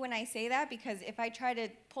believe me when I say that, because if I try to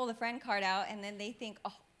pull the friend card out and then they think,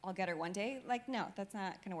 oh, I'll get her one day, like, no, that's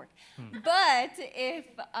not gonna work. But if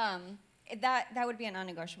that would be a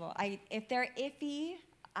non-negotiable. If they're iffy,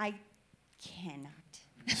 I cannot.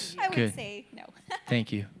 I would Good. say no.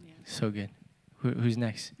 Thank you. So good. Who's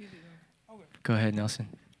next? Go ahead, Nelson.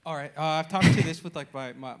 All right. I've talked to this with like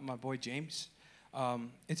my boy James.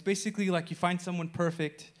 It's basically like you find someone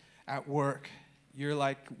perfect at work. You're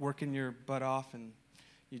like working your butt off and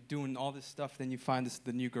you're doing all this stuff. Then you find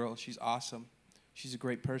the new girl. She's awesome. She's a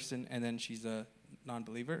great person. And then she's a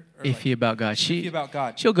non-believer. Or Iffy like, about God. Iffy about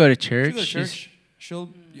God. She'll go to church. She'll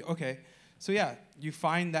go to church. Okay. So yeah, you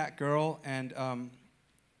find that girl, and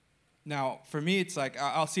now for me, it's like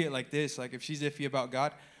I'll see it like this: like if she's iffy about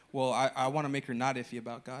God, well, I want to make her not iffy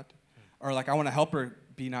about God, or like I want to help her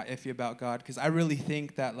be not iffy about God, because I really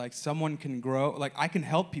think that like someone can grow, like I can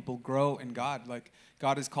help people grow in God. Like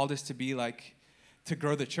God has called us to be like to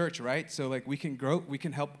grow the church, right? So like we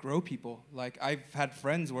can help grow people. Like I've had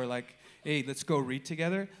friends where like, hey, let's go read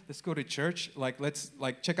together, let's go to church, like let's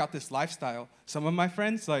like check out this lifestyle. Some of my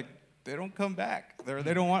friends like, they don't come back.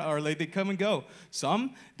 They don't want, or like they come and go.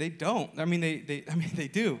 Some they don't. I mean they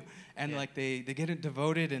do, and like they get it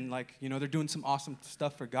devoted, and like they're doing some awesome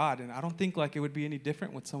stuff for God. And I don't think like it would be any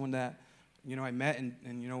different with someone that I met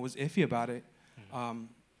and was iffy about it.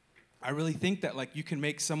 I really think that like you can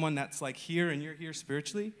make someone that's like here and you're here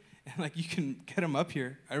spiritually, and like you can get them up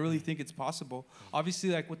here. I really think it's possible. Obviously,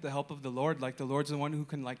 like with the help of the Lord, like the Lord's the one who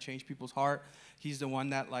can like change people's heart. He's the one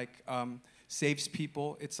that like saves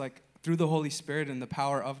people. It's like through the Holy Spirit and the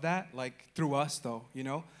power of that, like through us though,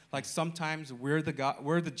 like sometimes we're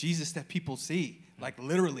the Jesus that people see, like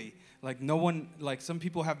literally, like no one, like some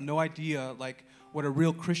people have no idea like what a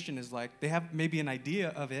real Christian is like. They have maybe an idea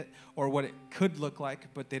of it or what it could look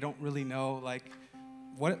like, but they don't really know like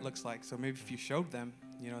what it looks like. So maybe if you showed them,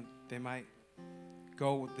 they might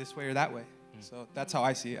go this way or that way. So that's how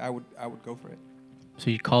I see it. I would go for it. So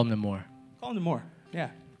you'd call them more. Call them more, yeah.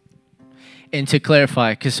 And to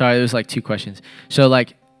clarify, because sorry, there was like 2 questions. So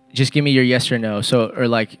like, just give me your yes or no. So, or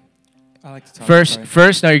like, I like to talk.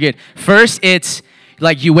 First, no, you're good. First, it's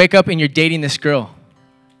like you wake up and you're dating this girl.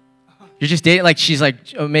 You're just dating, like she's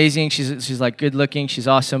like amazing. She's like good looking. She's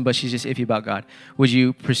awesome, but she's just iffy about God. Would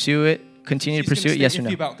you pursue it? Continue to pursue it? Yes or no?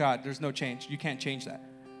 Iffy about God. There's no change. You can't change that.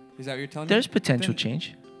 Is that what you're telling me? There's potential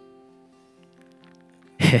change.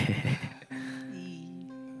 I'm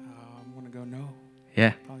gonna go no.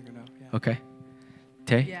 Yeah. Probably go no. Yeah. Okay.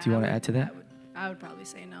 Tay, Yeah, do you want to add to that? I would probably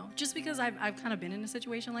say no. Just because I've kind of been in a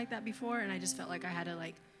situation like that before, and I just felt like I had to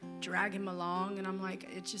like drag him along, and I'm like,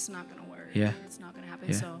 it's just not gonna work. Yeah. It's not gonna happen.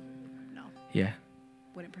 Yeah. So, no, Yeah.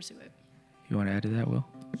 wouldn't pursue it. You want to add to that, Will?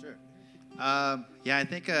 Sure. Yeah, I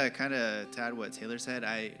think kind of to add what Taylor said,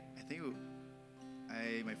 I think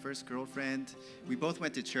my first girlfriend, we both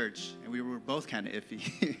went to church, and we were both kind of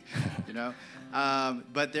iffy, you know?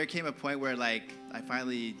 But there came a point where, like, I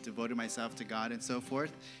finally devoted myself to God and so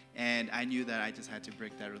forth, and I knew that I just had to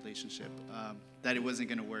break that relationship, that it wasn't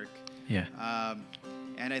going to work. Yeah.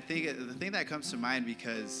 And I think the thing that comes to mind,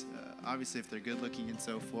 because obviously if they're good looking and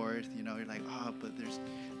so forth, you know, you're like, oh, but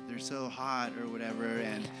they're so hot or whatever,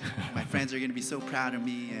 and my friends are going to be so proud of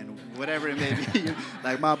me and whatever it may be.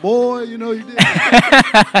 Like, my boy, you know, you did.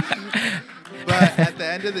 But at the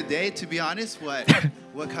end of the day, to be honest,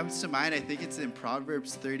 what comes to mind, I think it's in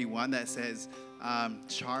Proverbs 31 that says,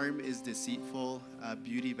 charm is deceitful,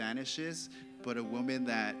 beauty vanishes, but a woman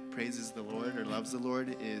that praises the Lord or loves the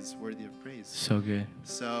Lord is worthy of praise. So good.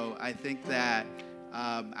 So I think that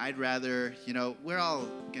I'd rather, you know, we're all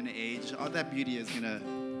going to age. All that beauty is going to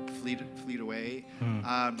fleet away.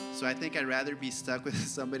 So I think I'd rather be stuck with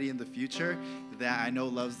somebody in the future that I know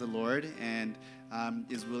loves the Lord and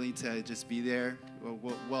is willing to just be there.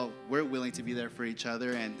 Well, we're willing to be there for each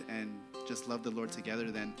other and just love the Lord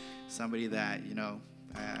together than somebody that, you know,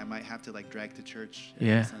 I might have to like drag to church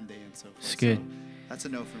every Sunday and so forth. It's good. So that's a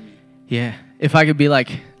no for me. Yeah. If I could be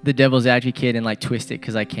like the devil's advocate and like twist it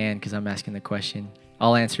because I'm asking the question,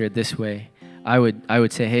 I'll answer it this way. I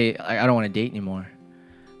would say, hey, I don't want to date anymore,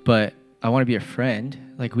 but I want to be a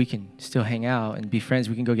friend. Like, we can still hang out and be friends.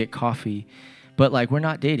 We can go get coffee, but like, we're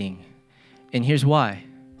not dating. And here's why.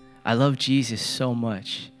 I love Jesus so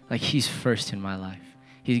much. Like, he's first in my life.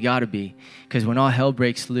 He's got to be. Because when all hell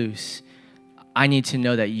breaks loose, I need to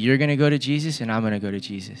know that you're going to go to Jesus and I'm going to go to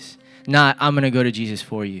Jesus. Not I'm going to go to Jesus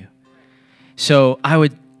for you. So I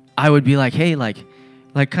would be like, hey, like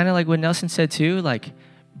kind of like what Nelson said too, like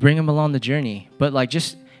bring him along the journey. But like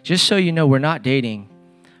just so you know, we're not dating.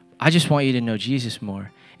 I just want you to know Jesus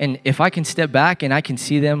more. And if I can step back and I can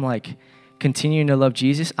see them like continuing to love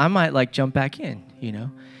Jesus, I might like jump back in, you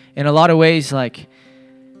know? In a lot of ways, like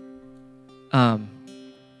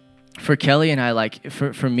for Kelly and I, like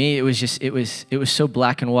for me, it was so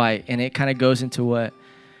black and white, and it kind of goes into what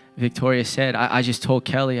Victoria said. I just told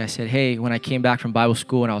Kelly, I said, hey, when I came back from Bible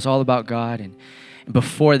school and I was all about God, and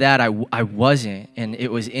before that I wasn't, and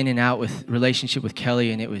it was in and out with relationship with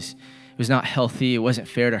Kelly, and it was not healthy. It wasn't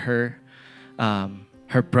fair to her.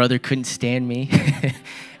 Her brother couldn't stand me, and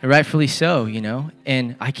rightfully so, you know.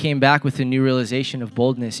 And I came back with a new realization of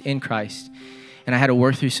boldness in Christ. And I had to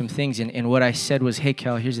work through some things. And what I said was, hey,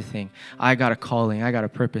 Kel, here's the thing. I got a calling. I got a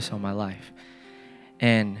purpose on my life.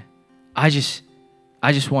 And I just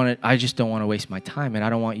don't want to waste my time. And I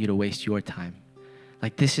don't want you to waste your time.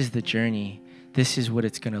 Like, this is the journey. This is what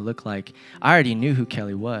it's going to look like. I already knew who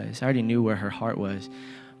Kelly was. I already knew where her heart was.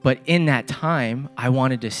 But in that time, I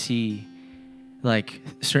wanted to see, like,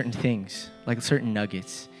 certain things, like certain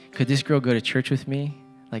nuggets. Could this girl go to church with me,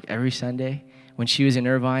 like, every Sunday? When she was in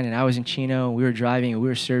Irvine and I was in Chino, and we were driving and we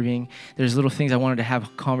were serving, there's little things I wanted to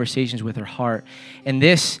have conversations with her heart. And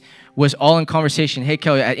this was all in conversation. Hey,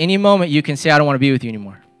 Kelly, at any moment you can say, I don't want to be with you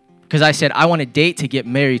anymore. Because I said, I want to date to get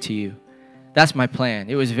married to you. That's my plan.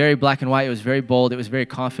 It was very black and white. It was very bold. It was very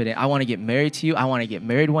confident. I want to get married to you. I want to get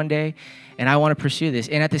married one day, and I want to pursue this.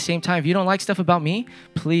 And at the same time, if you don't like stuff about me,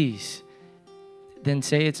 please, then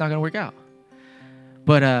say it's not going to work out.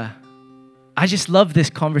 But I just love this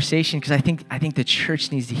conversation because I think the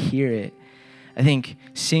church needs to hear it. I think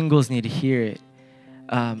singles need to hear it.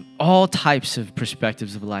 All types of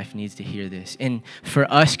perspectives of life needs to hear this. And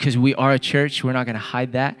for us, because we are a church, we're not going to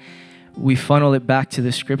hide that. We funnel it back to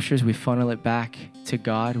the scriptures. We funnel it back to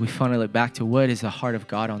God. We funnel it back to what is the heart of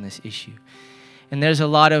God on this issue. And there's a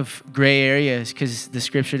lot of gray areas because the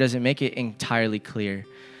scripture doesn't make it entirely clear.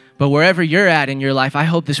 But wherever you're at in your life, I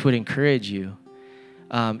hope this would encourage you.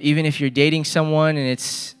 Even if you're dating someone and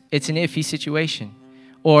it's an iffy situation,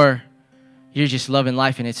 or you're just loving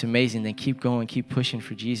life and it's amazing, then keep going, keep pushing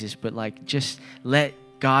for Jesus. But like, just let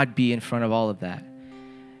God be in front of all of that.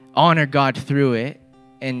 Honor God through it,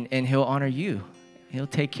 and he'll honor you. He'll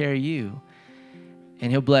take care of you,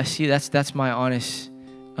 and he'll bless you. That's my honest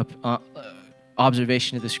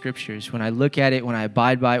observation of the scriptures. When I look at it, when I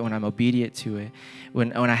abide by it, when I'm obedient to it,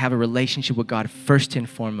 when I have a relationship with God first and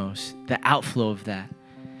foremost, the outflow of that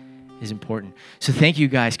is important. So thank you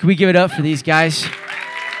guys. Can we give it up for these guys?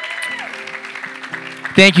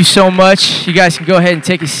 Thank you so much. You guys can go ahead and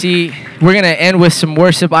take a seat. We're going to end with some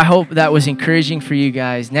worship. I hope that was encouraging for you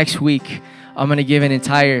guys. Next week, I'm going to give an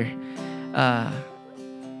entire,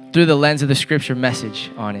 through the lens of the scripture,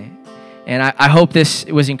 message on it. And I hope this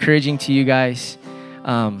was encouraging to you guys.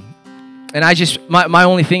 And my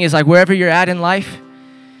only thing is, like, wherever you're at in life,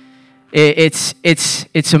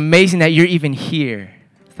 It's amazing that you're even here.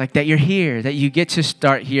 Like that you're here, that you get to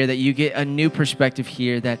start here, that you get a new perspective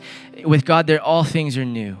here, that with God, all things are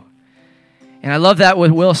new. And I love that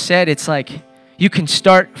what Will said. It's like you can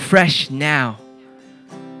start fresh now.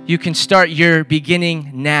 You can start your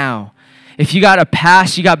beginning now. If you got a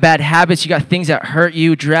past, you got bad habits, you got things that hurt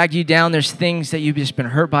you, drag you down, there's things that you've just been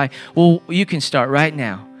hurt by, well, you can start right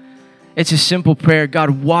now. It's a simple prayer.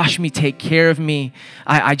 God, wash me, take care of me.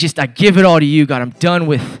 I give it all to you, God. I'm done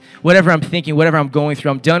with whatever I'm thinking, whatever I'm going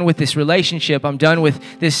through. I'm done with this relationship. I'm done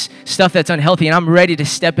with this stuff that's unhealthy, and I'm ready to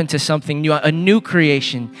step into something new, a new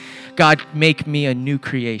creation. God, make me a new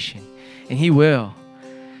creation, and He will.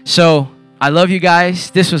 So I love you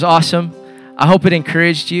guys. This was awesome. I hope it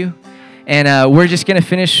encouraged you, and we're just going to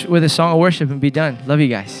finish with a song of worship and be done. Love you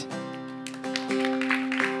guys.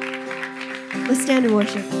 Let's stand and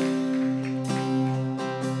worship.